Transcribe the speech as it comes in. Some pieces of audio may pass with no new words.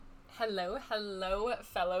Hello,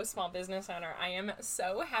 fellow small business owner. I am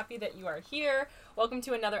so happy that you are here. Welcome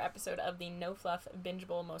to another episode of the No Fluff,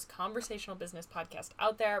 Bingeable, most conversational business podcast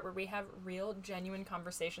out there, where we have real, genuine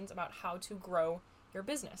conversations about how to grow your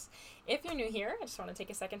business. If you're new here, I just want to take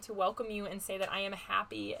a second to welcome you and say that I am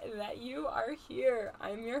happy that you are here.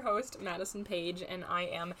 I'm your host, Madison Page, and I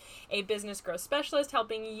am a business growth specialist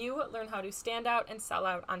helping you learn how to stand out and sell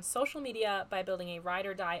out on social media by building a ride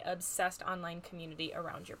or die obsessed online community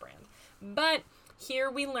around your brand. But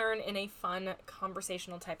here we learn in a fun,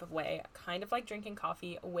 conversational type of way, kind of like drinking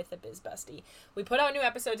coffee with a biz bestie. We put out new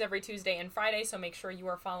episodes every Tuesday and Friday, so make sure you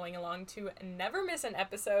are following along to never miss an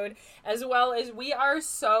episode, as well as we are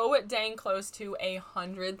so dang close to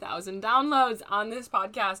 100,000 downloads on this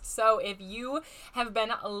podcast. So if you have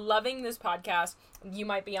been loving this podcast, you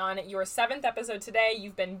might be on your 7th episode today.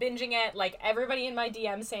 You've been binging it, like everybody in my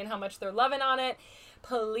DM saying how much they're loving on it.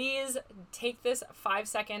 Please take this 5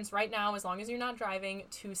 seconds right now, as long as you're not driving,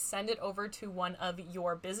 to send it over to one of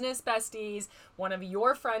your business besties, one of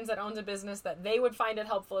your friends that owns a business that they would find it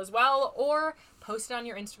helpful as well, or post it on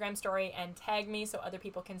your Instagram story and tag me so other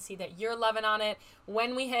people can see that you're loving on it.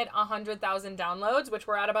 When we hit 100,000 downloads, which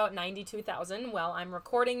we're at about 92,000 while I'm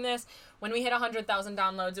recording this, when we hit 100,000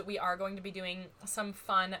 downloads, we are going to be doing some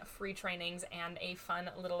fun free trainings and a fun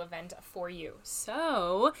little event for you.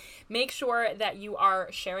 So make sure that you are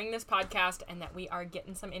sharing this podcast and that we are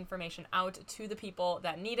getting some information out to the people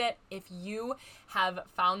that need it. If you have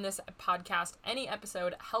found this podcast, any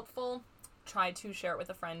episode helpful, try to share it with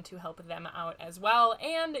a friend to help them out as well,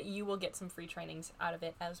 and you will get some free trainings out of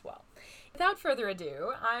it as well. Without further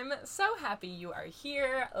ado, I'm so happy you are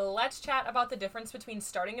here. Let's chat about the difference between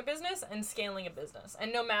starting a business and scaling a business.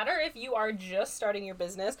 And no matter if you are just starting your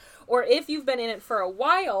business, or if you've been in it for a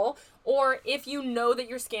while, or if you know that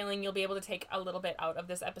you're scaling, you'll be able to take a little bit out of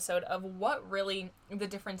this episode of what really the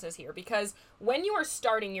difference is here. Because when you are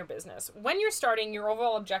starting your business, your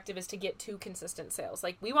overall objective is to get to consistent sales.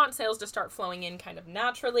 Like, we want sales to start flowing in kind of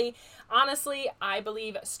naturally. Honestly, I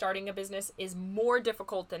believe starting a business is more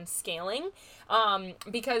difficult than scaling,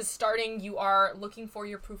 because starting, you are looking for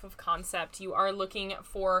your proof of concept. You are looking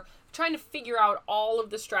for trying to figure out all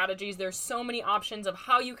of the strategies. There's so many options of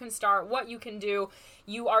how you can start, what you can do.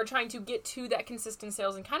 You are trying to get to that consistent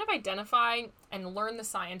sales and kind of identify and learn the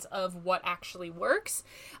science of what actually works.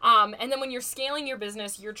 And then when you're scaling your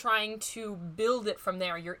business, you're trying to build it from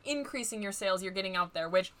there. You're increasing your sales, you're getting out there,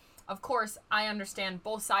 which, of course, I understand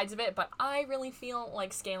both sides of it, but I really feel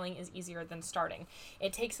like scaling is easier than starting.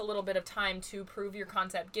 It takes a little bit of time to prove your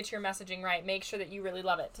concept, get your messaging right, make sure that you really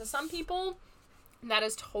love it. To some people, that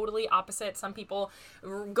is totally opposite. Some people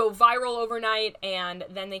go viral overnight and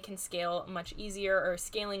then they can scale much easier, or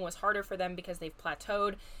scaling was harder for them because they've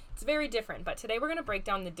plateaued. It's very different, but today we're going to break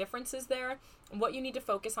down the differences there, what you need to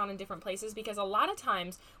focus on in different places, because a lot of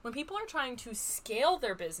times when people are trying to scale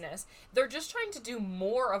their business, they're just trying to do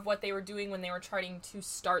more of what they were doing when they were trying to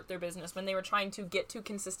start their business, when they were trying to get to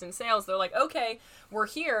consistent sales. They're like, okay, we're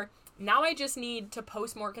here. Now I just need to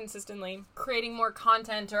post more consistently, creating more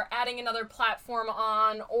content, or adding another platform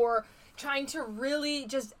on, or trying to really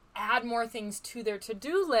just add more things to their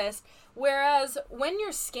to-do list. Whereas when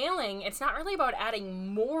you're scaling, it's not really about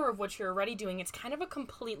adding more of what you're already doing. It's kind of a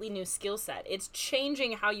completely new skill set. It's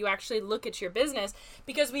changing how you actually look at your business,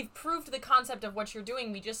 because we've proved the concept of what you're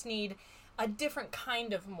doing. We just need a different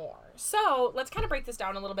kind of more. So let's kind of break this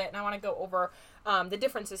down a little bit, and I want to go over the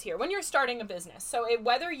differences here when you're starting a business. So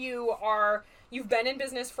whether you've been in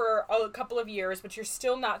business for a couple of years, but you're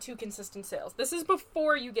still not to consistent sales. This is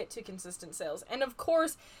before you get to consistent sales. And of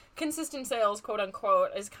course, consistent sales, quote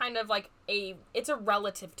unquote, is kind of like it's a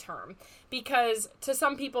relative term, because to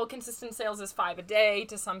some people, consistent sales is 5 a day.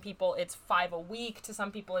 To some people, it's 5 a week. To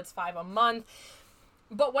some people, it's 5 a month.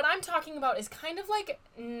 But what I'm talking about is kind of like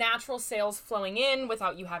natural sales flowing in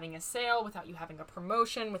without you having a sale, without you having a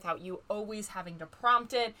promotion, without you always having to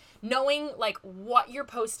prompt it, knowing like what you're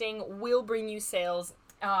posting will bring you sales,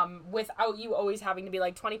 without you always having to be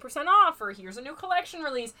like 20% off, or here's a new collection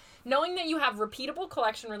release, knowing that you have repeatable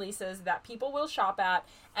collection releases that people will shop at,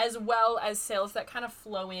 as well as sales that kind of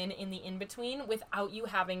flow in the in-between without you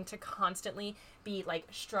having to constantly be like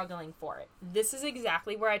struggling for it. This is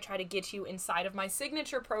exactly where I try to get you inside of my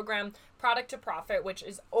signature program, Product to Profit, which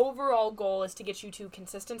is overall goal is to get you to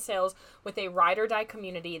consistent sales with a ride or die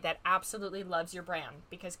community that absolutely loves your brand,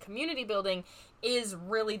 because community building is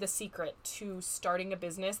really the secret to starting a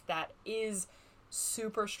business that is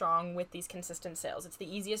super strong with these consistent sales. It's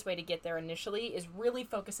the easiest way to get there initially, is really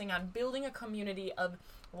focusing on building a community of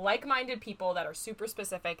like-minded people that are super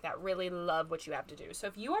specific, that really love what you have to do. So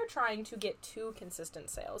if you are trying to get to consistent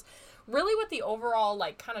sales, really what the overall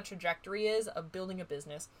like kind of trajectory is of building a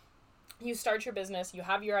business, you start your business, you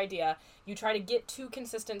have your idea, you try to get to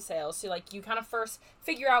consistent sales. So like you kind of first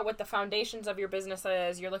figure out what the foundations of your business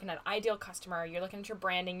is. You're looking at ideal customer, you're looking at your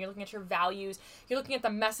branding, you're looking at your values, you're looking at the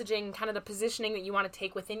messaging, kind of the positioning that you want to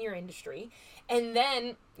take within your industry. And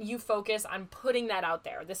then you focus on putting that out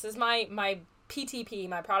there. This is my PTP,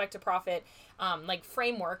 my product to profit, like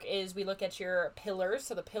framework, is we look at your pillars.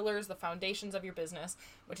 So the pillars, the foundations of your business,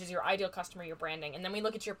 which is your ideal customer, your branding. And then we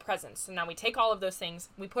look at your presence. So now we take all of those things,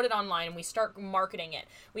 we put it online, and we start marketing it.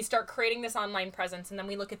 We start creating this online presence. And then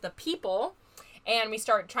we look at the people, and we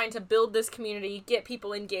start trying to build this community, get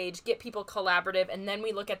people engaged, get people collaborative. And then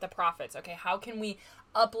we look at the profits. Okay, how can we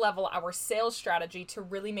up level our sales strategy to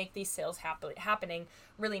really make these sales happening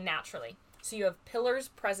really naturally? So you have pillars,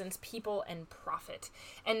 presence, people, and profit.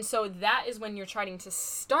 And so that is when you're trying to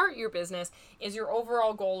start your business, is your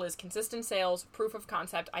overall goal is consistent sales, proof of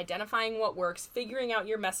concept, identifying what works, figuring out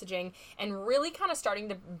your messaging, and really kind of starting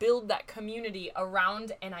to build that community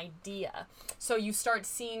around an idea. So you start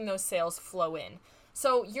seeing those sales flow in.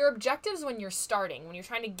 So your objectives when you're starting, when you're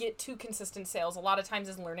trying to get to consistent sales, a lot of times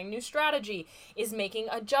is learning new strategy, is making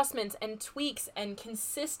adjustments and tweaks, and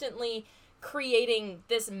consistently creating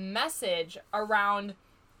this message around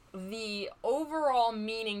the overall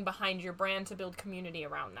meaning behind your brand to build community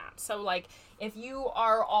around that. So like if you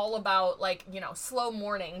are all about like, you know, slow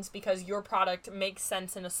mornings because your product makes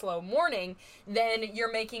sense in a slow morning, then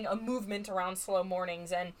you're making a movement around slow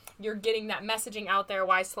mornings and you're getting that messaging out there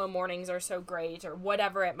why slow mornings are so great or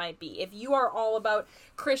whatever it might be. If you are all about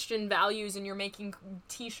Christian values and you're making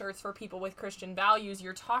t-shirts for people with Christian values,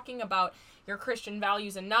 you're talking about your Christian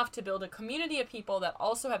values enough to build a community of people that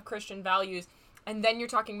also have Christian values. And then you're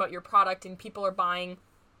talking about your product and people are buying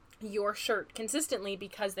your shirt consistently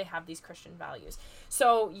because they have these Christian values.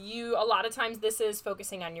 So a lot of times this is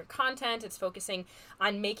focusing on your content. It's focusing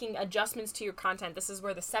on making adjustments to your content. This is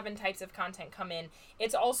where the 7 types of content come in.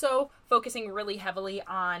 It's also focusing really heavily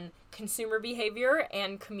on consumer behavior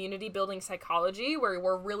and community building psychology, where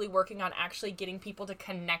we're really working on actually getting people to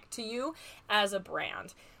connect to you as a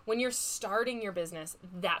brand. When you're starting your business,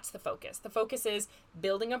 that's the focus. The focus is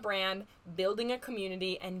building a brand, building a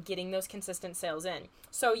community, and getting those consistent sales in.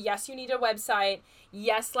 So yes, you need a website.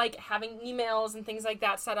 Yes, like having emails and things like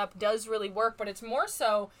that set up does really work, but it's more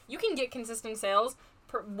so you can get consistent sales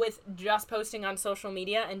with just posting on social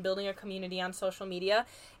media and building a community on social media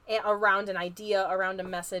around an idea, around a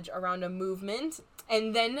message, around a movement.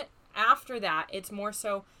 And then after that, it's more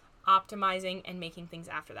so optimizing and making things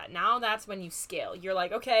after that. Now that's when you scale. You're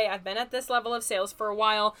like, okay, I've been at this level of sales for a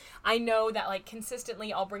while. I know that like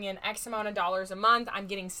consistently I'll bring in X amount of dollars a month. I'm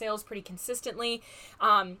getting sales pretty consistently.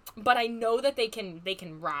 But I know that they can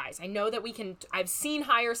rise. I know that I've seen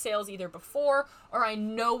higher sales either before, or I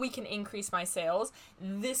know we can increase my sales.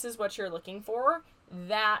 This is what you're looking for.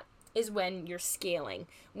 That is when you're scaling,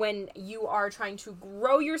 when you are trying to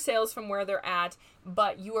grow your sales from where they're at,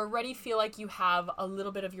 but you already feel like you have a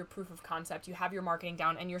little bit of your proof of concept, you have your marketing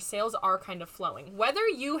down, and your sales are kind of flowing. Whether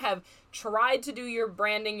you have tried to do your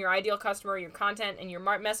branding, your ideal customer, your content, and your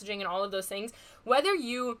messaging and all of those things, whether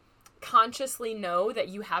you consciously know that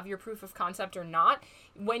you have your proof of concept or not,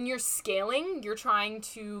 when you're scaling, you're trying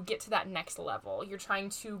to get to that next level. You're trying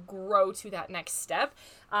to grow to that next step.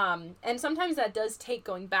 And sometimes that does take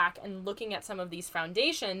going back and looking at some of these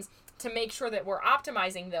foundations to make sure that we're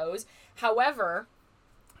optimizing those. However,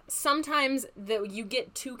 sometimes you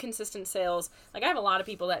get too consistent sales. Like I have a lot of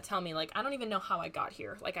people that tell me like, I don't even know how I got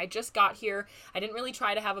here. Like I just got here. I didn't really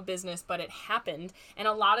try to have a business, but it happened. And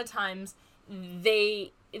a lot of times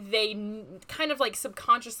they kind of like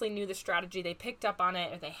subconsciously knew the strategy, they picked up on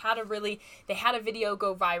it, or they had a video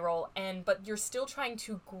go viral, but you're still trying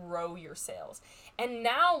to grow your sales. And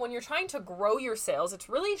now when you're trying to grow your sales, it's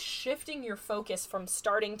really shifting your focus from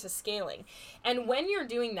starting to scaling. And when you're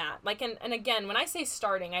doing that, like, and again, when I say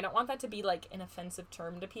starting, I don't want that to be like an offensive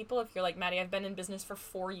term to people. If you're like, Maddie, I've been in business for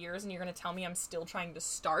 4 years and you're going to tell me I'm still trying to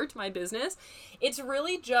start my business, it's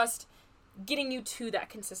really just getting you to that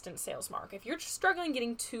consistent sales mark. If you're struggling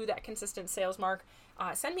getting to that consistent sales mark,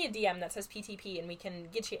 send me a DM that says PTP and we can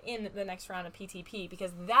get you in the next round of PTP,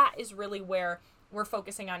 because that is really where we're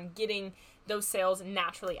focusing on getting those sales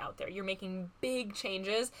naturally out there. You're making big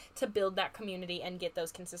changes to build that community and get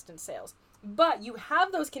those consistent sales. But you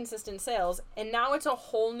have those consistent sales, and now it's a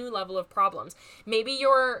whole new level of problems. Maybe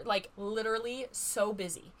you're like literally so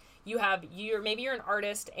busy. maybe you're an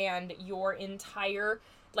artist and your entire,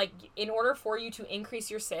 like, in order for you to increase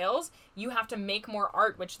your sales, you have to make more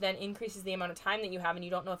art, which then increases the amount of time that you have, and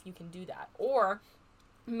you don't know if you can do that. Or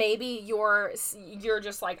maybe you're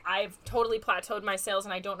just like, I've totally plateaued my sales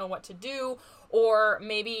and I don't know what to do. Or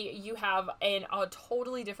maybe you have a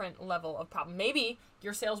totally different level of problem. Maybe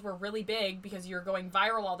your sales were really big because you're going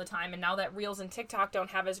viral all the time, and now that Reels and TikTok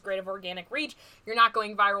don't have as great of organic reach, you're not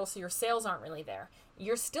going viral, so your sales aren't really there.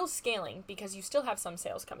 You're still scaling because you still have some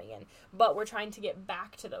sales coming in, but we're trying to get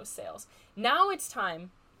back to those sales. Now it's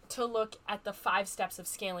time to look at the 5 steps of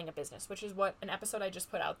scaling a business, which is what an episode I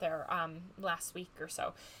just put out there last week or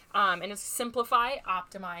so. And it's simplify,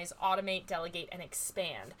 optimize, automate, delegate, and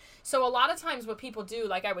expand. So a lot of times what people do,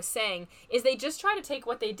 like I was saying, is they just try to take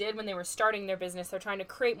what they did when they were starting their business. They're trying to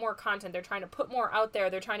create more content. They're trying to put more out there.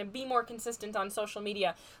 They're trying to be more consistent on social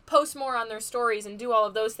media, post more on their stories, and do all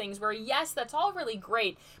of those things where, yes, that's all really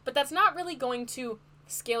great, but that's not really going to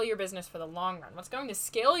scale your business for the long run. What's going to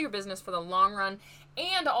scale your business for the long run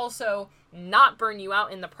and also not burn you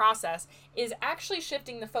out in the process is actually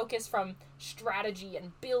shifting the focus from strategy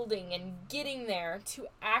and building and getting there to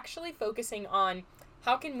actually focusing on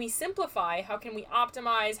how can we simplify, how can we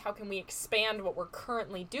optimize, how can we expand what we're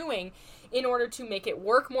currently doing in order to make it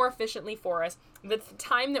work more efficiently for us, the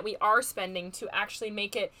time that we are spending to actually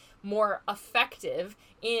make it more effective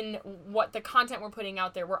in what the content we're putting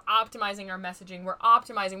out there. We're optimizing our messaging,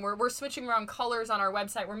 we're switching around colors on our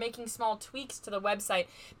website, we're making small tweaks to the website,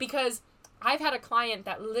 because I've had a client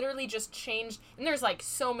that literally just changed, and there's like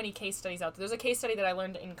so many case studies out there. There's a case study that I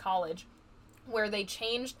learned in college where they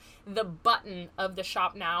changed the button of the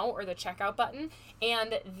shop now, or the checkout button,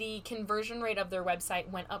 and the conversion rate of their website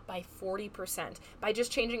went up by 40% by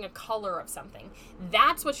just changing a color of something.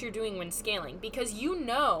 That's what you're doing when scaling, because you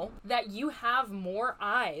know that you have more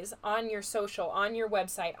eyes on your social, on your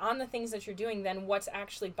website, on the things that you're doing than what's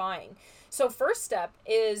actually buying. So first step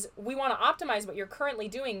is we want to optimize what you're currently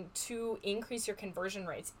doing to increase your conversion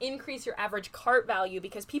rates, increase your average cart value,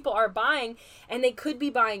 because people are buying and they could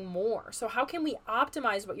be buying more. So how can we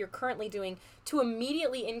optimize what you're currently doing to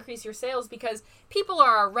immediately increase your sales? Because people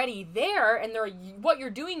are already there and what you're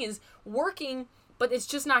doing is working, but it's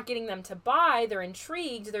just not getting them to buy. They're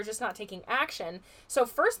intrigued. They're just not taking action. So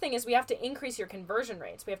first thing is we have to increase your conversion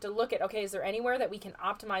rates. We have to look at, okay, is there anywhere that we can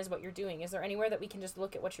optimize what you're doing? Is there anywhere that we can just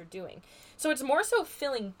look at what you're doing? So it's more so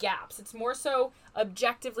filling gaps. It's more so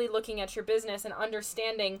objectively looking at your business and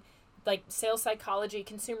understanding like sales psychology,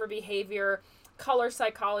 consumer behavior, color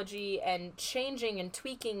psychology, and changing and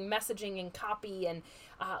tweaking messaging and copy and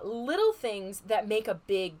little things that make a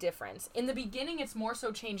big difference. In the beginning, it's more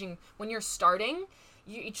so changing when you're starting,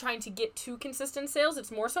 you're trying to get to consistent sales.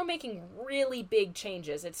 It's more so making really big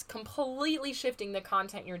changes. It's completely shifting the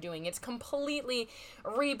content you're doing. It's completely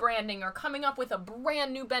rebranding or coming up with a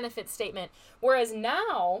brand new benefit statement. Whereas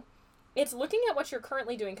now, it's looking at what you're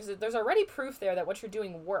currently doing, because there's already proof there that what you're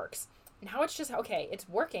doing works. Now it's just, okay, it's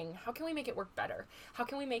working. How can we make it work better? How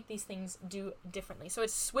can we make these things do differently? So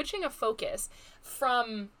it's switching a focus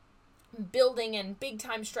from building and big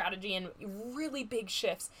time strategy and really big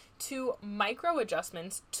shifts to micro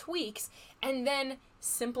adjustments, tweaks, and then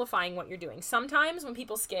simplifying what you're doing. Sometimes when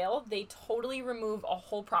people scale, they totally remove a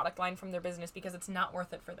whole product line from their business because it's not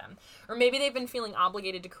worth it for them. Or maybe they've been feeling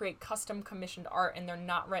obligated to create custom commissioned art and they're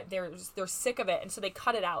not right. They're sick of it, and so they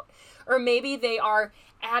cut it out. Or maybe they are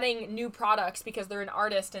adding new products because they're an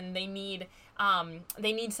artist and they need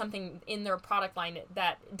something in their product line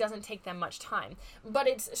that doesn't take them much time. But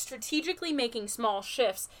it's strategically making small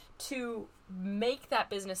shifts to make that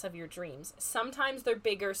business of your dreams. Sometimes they're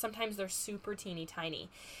bigger, sometimes they're super teeny tiny.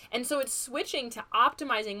 And so it's switching to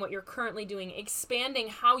optimizing what you're currently doing, expanding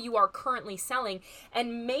how you are currently selling,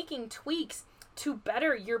 and making tweaks to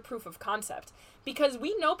better your proof of concept. Because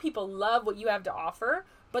we know people love what you have to offer,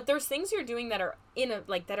 but there's things you're doing that are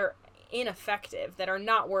ineffective, that are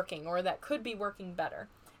not working, or that could be working better.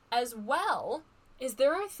 As well, is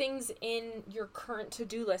there are things in your current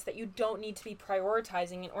to-do list that you don't need to be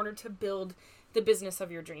prioritizing in order to build the business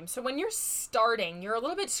of your dreams. So when you're starting, you're a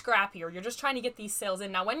little bit scrappier. You're just trying to get these sales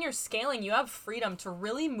in. Now, when you're scaling, you have freedom to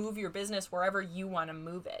really move your business wherever you want to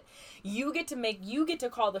move it. You get to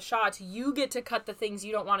call the shots. You get to cut the things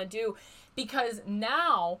you don't want to do, because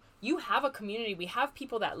now you have a community. We have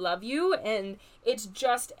people that love you, and it's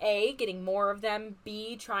just A, getting more of them,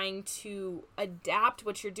 B, trying to adapt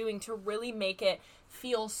what you're doing to really make it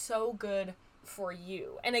feel so good for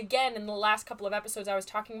you. And again, in the last couple of episodes, I was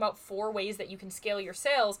talking about 4 ways that you can scale your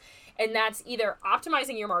sales, and that's either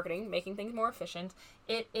optimizing your marketing, making things more efficient,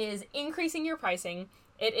 it is increasing your pricing,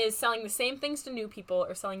 It is selling the same things to new people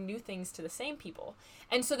or selling new things to the same people.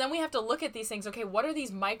 And so then we have to look at these things. Okay, what are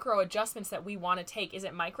these micro adjustments that we want to take? Is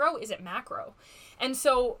it micro? Is it macro? And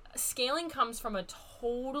so scaling comes from a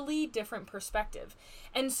totally different perspective.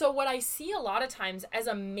 And so what I see a lot of times as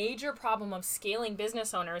a major problem of scaling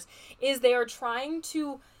business owners is they are trying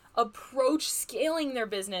to approach scaling their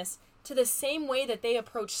business to the same way that they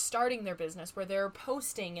approach starting their business, where they're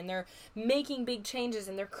posting and they're making big changes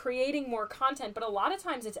and they're creating more content. But a lot of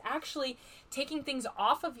times it's actually taking things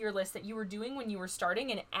off of your list that you were doing when you were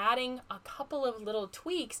starting and adding a couple of little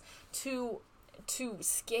tweaks to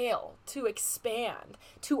scale, to expand,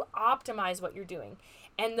 to optimize what you're doing.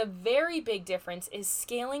 And the very big difference is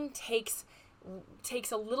scaling takes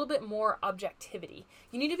a little bit more objectivity.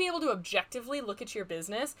 You need to be able to objectively look at your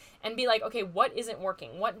business and be like, okay, what isn't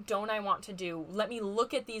working? What don't I want to do? Let me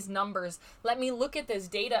look at these numbers. Let me look at this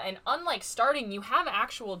data. And unlike starting, you have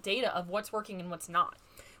actual data of what's working and what's not.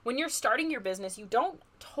 When you're starting your business, you don't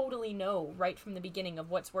totally know right from the beginning of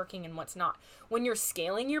what's working and what's not. When you're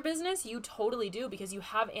scaling your business, you totally do, because you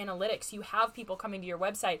have analytics, you have people coming to your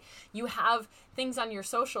website, you have things on your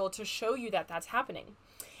social to show you that that's happening.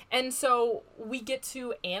 And so we get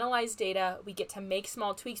to analyze data, we get to make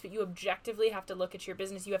small tweaks, but you objectively have to look at your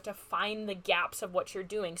business. You have to find the gaps of what you're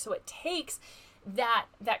doing. So it takes that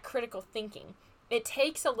critical thinking. It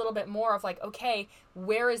takes a little bit more of like, okay,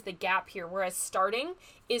 where is the gap here? Whereas starting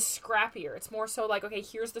is scrappier. It's more so like, okay,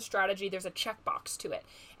 here's the strategy. There's a checkbox to it.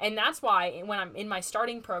 And that's why when I'm in my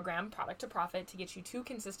starting program, Product to Profit, to get you to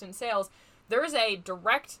consistent sales, there's a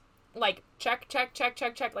direct like check.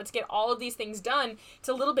 Let's get all of these things done. It's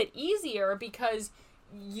a little bit easier because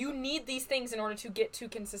you need these things in order to get to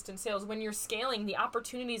consistent sales. When you're scaling, the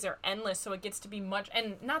opportunities are endless, so it gets to be much,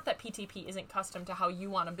 and not that PTP isn't custom to how you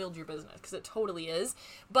want to build your business, because it totally is,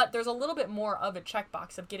 but there's a little bit more of a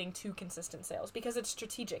checkbox of getting to consistent sales because it's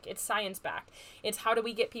strategic, it's science-backed, it's how do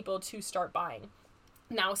we get people to start buying.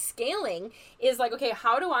 Now, scaling is like, okay,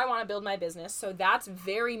 how do I want to build my business? So that's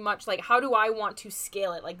very much like, how do I want to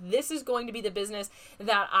scale it? Like, this is going to be the business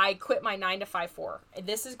that I quit my 9-to-5 for.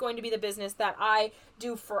 This is going to be the business that I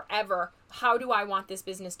do forever. How do I want this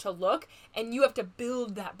business to look? And you have to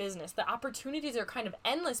build that business. The opportunities are kind of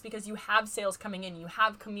endless because you have sales coming in. You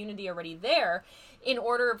have community already there in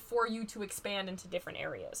order for you to expand into different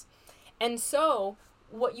areas. And so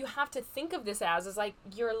what you have to think of this as is like,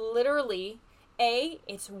 you're literally...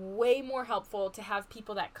 it's way more helpful to have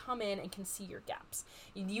people that come in and can see your gaps.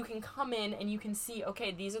 You can come in and you can see,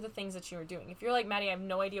 okay, these are the things that you're doing. If you're like, Maddie, I have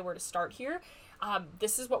no idea where to start here,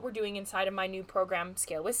 this is what we're doing inside of my new program,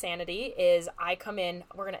 Scale with Sanity, is I come in,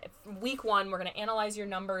 week 1, we're going to analyze your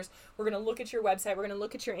numbers, we're going to look at your website, we're going to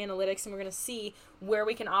look at your analytics, and we're going to see where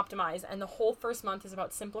we can optimize. And the whole first month is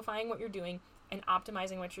about simplifying what you're doing and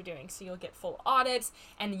optimizing what you're doing. So you'll get full audits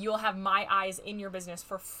and you'll have my eyes in your business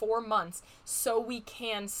for 4 months so we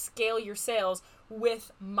can scale your sales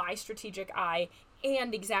with my strategic eye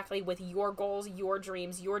and exactly with your goals, your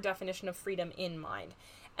dreams, your definition of freedom in mind.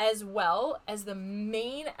 As well as the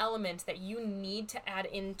main element that you need to add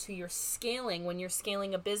into your scaling when you're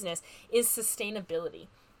scaling a business is sustainability.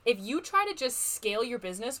 If you try to just scale your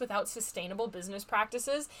business without sustainable business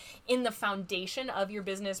practices in the foundation of your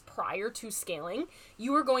business prior to scaling,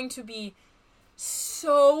 you are going to be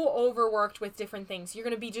so overworked with different things. You're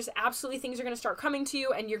going to be just absolutely, things are going to start coming to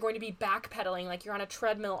you and you're going to be backpedaling like you're on a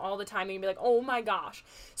treadmill all the time and you'll be like, oh my gosh.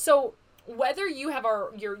 So whether you have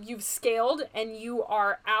you've scaled and you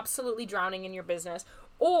are absolutely drowning in your business,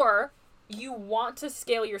 or you want to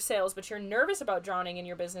scale your sales but you're nervous about drowning in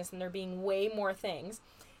your business and there being way more things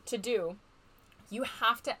to do, you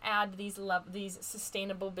have to add these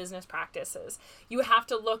sustainable business practices. You have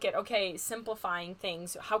to look at, okay, simplifying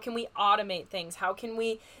things. How can we automate things? How can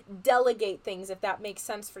we delegate things if that makes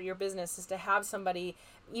sense for your business, is to have somebody,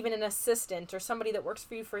 even an assistant or somebody that works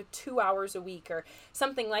for you for 2 hours a week or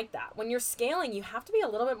something like that. When you're scaling, you have to be a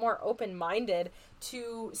little bit more open-minded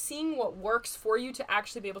to seeing what works for you to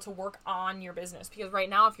actually be able to work on your business. Because right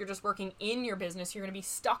now, if you're just working in your business, you're going to be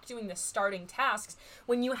stuck doing the starting tasks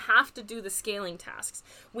when you have to do the scaling tasks.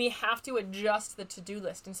 We have to adjust the to-do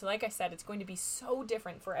list. And so like I said, it's going to be so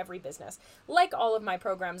different for every business, like all of my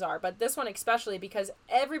programs are, but this one especially because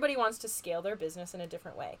everybody wants to scale their business in a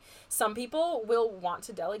different way. Some people will want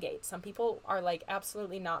to delegate. Some people are like,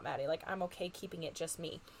 absolutely not, Maddie. Like, I'm okay keeping it just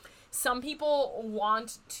me. Some people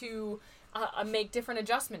want to make different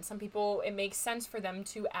adjustments. Some people, it makes sense for them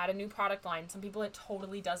to add a new product line. Some people, it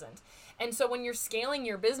totally doesn't. And so when you're scaling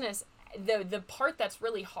your business, the part that's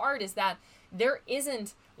really hard is that there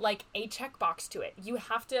isn't like a checkbox to it. You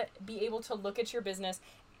have to be able to look at your business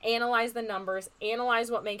analyze the numbers,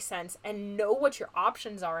 analyze what makes sense, and know what your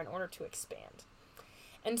options are in order to expand.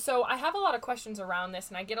 And so I have a lot of questions around this,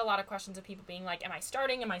 and I get a lot of questions of people being like, am I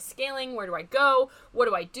starting? Am I scaling? Where do I go? What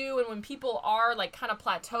do I do? And when people are like kind of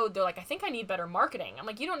plateaued, they're like, I think I need better marketing. I'm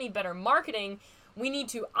like, you don't need better marketing. We need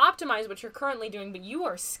to optimize what you're currently doing, but you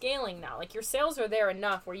are scaling now. Like, your sales are there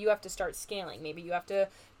enough where you have to start scaling. Maybe you have to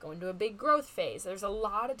go into a big growth phase. There's a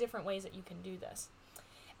lot of different ways that you can do this.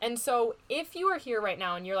 And so if you are here right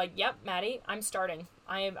now and you're like, yep, Maddie, I'm starting.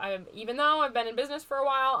 Even though I've been in business for a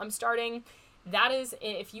while, I'm starting. That is,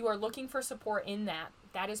 if you are looking for support in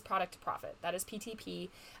that is Product to Profit. That is PTP.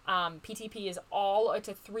 PTP is it's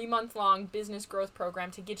a 3-month-long business growth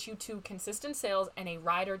program to get you to consistent sales and a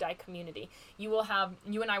ride or die community. You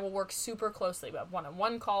and I will work super closely. We have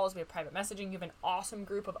one-on-one calls. We have private messaging. You have an awesome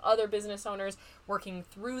group of other business owners working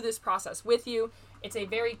through this process with you. It's a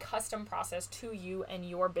very custom process to you and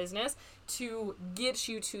your business to get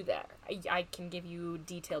you to there. I can give you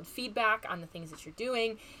detailed feedback on the things that you're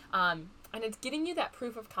doing. And it's getting you that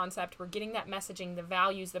proof of concept. We're getting that messaging, the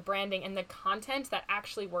values, the branding, and the content that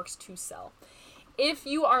actually works to sell. If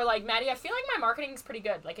you are like, Maddie, I feel like my marketing is pretty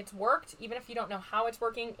good. Like, it's worked. Even if you don't know how it's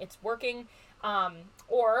working, it's working.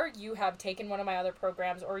 Or you have taken one of my other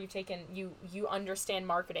programs, or you understand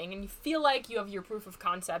marketing and you feel like you have your proof of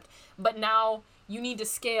concept, but now you need to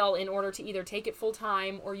scale in order to either take it full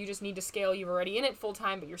time, or you just need to scale. You're already in it full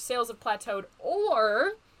time, but your sales have plateaued,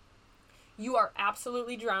 or you are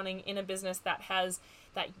absolutely drowning in a business that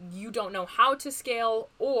you don't know how to scale,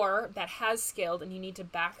 or that has scaled and you need to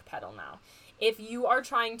backpedal now. If you are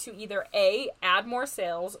trying to either A, add more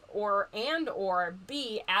sales, or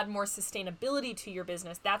B, add more sustainability to your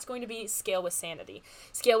business, that's going to be Scale with Sanity.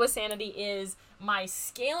 Scale with Sanity is my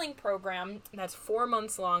scaling program that's 4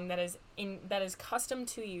 months long, that is custom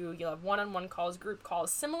to you. You'll have one-on-one calls, group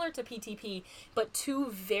calls, similar to PTP, but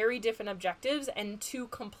 2 very different objectives and 2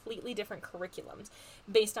 completely different curriculums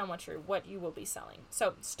based on what you will be selling.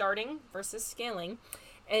 So starting versus scaling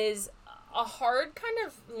is a hard kind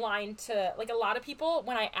of line to, like, a lot of people,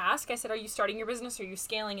 when I said, are you starting your business or are you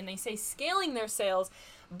scaling? And they say scaling their sales,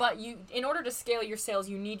 but in order to scale your sales,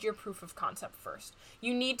 you need your proof of concept first.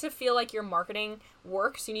 You need to feel like your marketing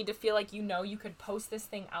works. You need to feel like, you could post this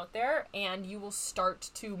thing out there and you will start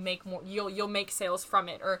to make more, you'll make sales from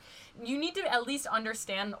it. Or you need to at least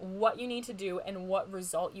understand what you need to do and what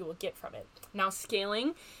result you will get from it. Now,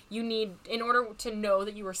 scaling, in order to know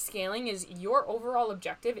that you are scaling, is your overall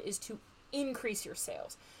objective is to increase your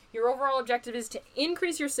sales. Your overall objective is to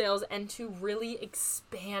increase your sales and to really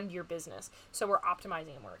expand your business. So we're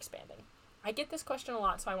optimizing and we're expanding. I get this question a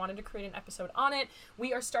lot, so I wanted to create an episode on it.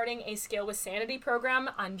 We are starting a Scale with Sanity program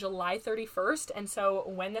on July 31st. And so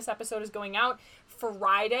when this episode is going out,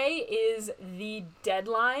 Friday is the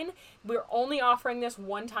deadline. We're only offering this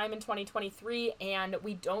one time in 2023, and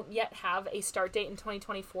we don't yet have a start date in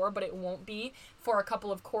 2024, but it won't be for a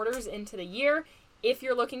couple of quarters into the year. If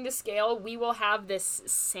you're looking to scale, we will have this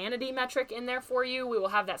sanity metric in there for you. We will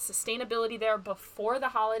have that sustainability there before the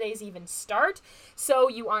holidays even start, so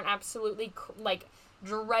you aren't absolutely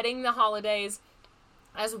dreading the holidays,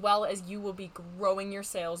 as well as you will be growing your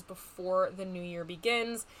sales before the new year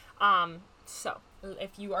begins. So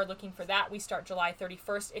if you are looking for that, we start July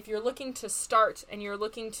 31st. If you're looking to start and you're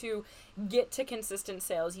looking to get to consistent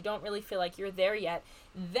sales, you don't really feel like you're there yet,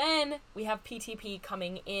 then we have PTP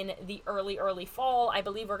coming in the early fall. I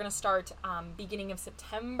believe we're going to start beginning of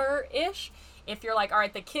September-ish. If you're like, all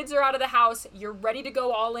right, the kids are out of the house, you're ready to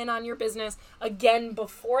go all in on your business, again,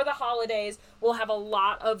 before the holidays, we'll have a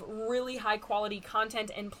lot of really high quality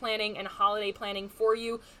content and planning and holiday planning for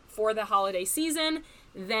you for the holiday season.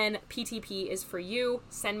 Then PTP is for you.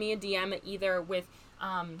 Send me a DM either with,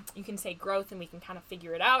 you can say growth and we can kind of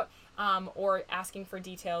figure it out, or asking for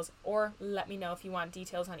details, or let me know if you want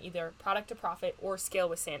details on either Product to Profit or Scale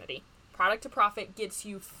with Sanity. Product to Profit gets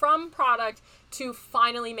you from product to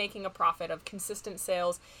finally making a profit of consistent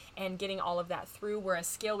sales and getting all of that through, whereas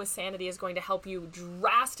Scale with Sanity is going to help you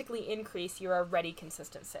drastically increase your already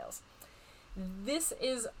consistent sales. This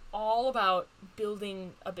is all about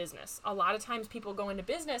building a business. A lot of times people go into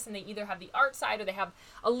business and they either have the art side or they have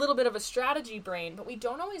a little bit of a strategy brain, but we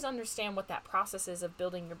don't always understand what that process is of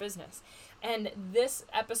building your business. And this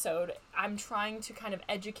episode, I'm trying to kind of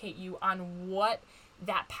educate you on what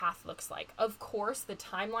that path looks like. Of course, the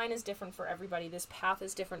timeline is different for everybody. This path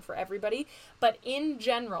is different for everybody. But in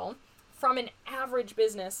general, from an average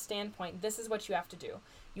business standpoint, this is what you have to do.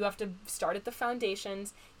 You have to start at the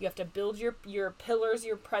foundations. You have to build your pillars,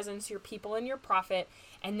 your presence, your people, and your profit.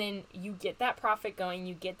 And then you get that profit going.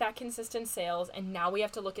 You get that consistent sales. And now we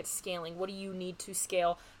have to look at scaling. What do you need to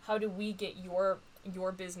scale? How do we get your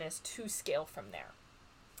your business to scale from there.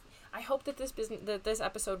 I hope that this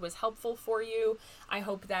episode was helpful for you. I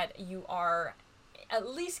hope that you are at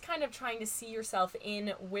least kind of trying to see yourself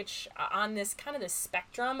on this kind of the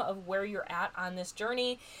spectrum of where you're at on this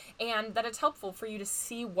journey, and that it's helpful for you to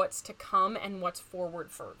see what's to come and what's forward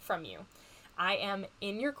from you. I am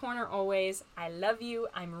in your corner always. I love you.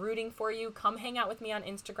 I'm rooting for you. Come hang out with me on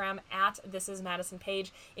Instagram at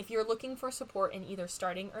thisismadisonpage. If you're looking for support in either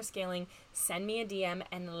starting or scaling, send me a DM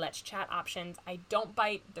and let's chat options. I don't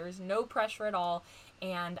bite. There's no pressure at all.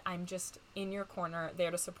 And I'm just in your corner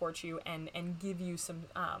there to support you and give you some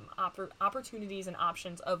opportunities and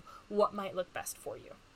options of what might look best for you.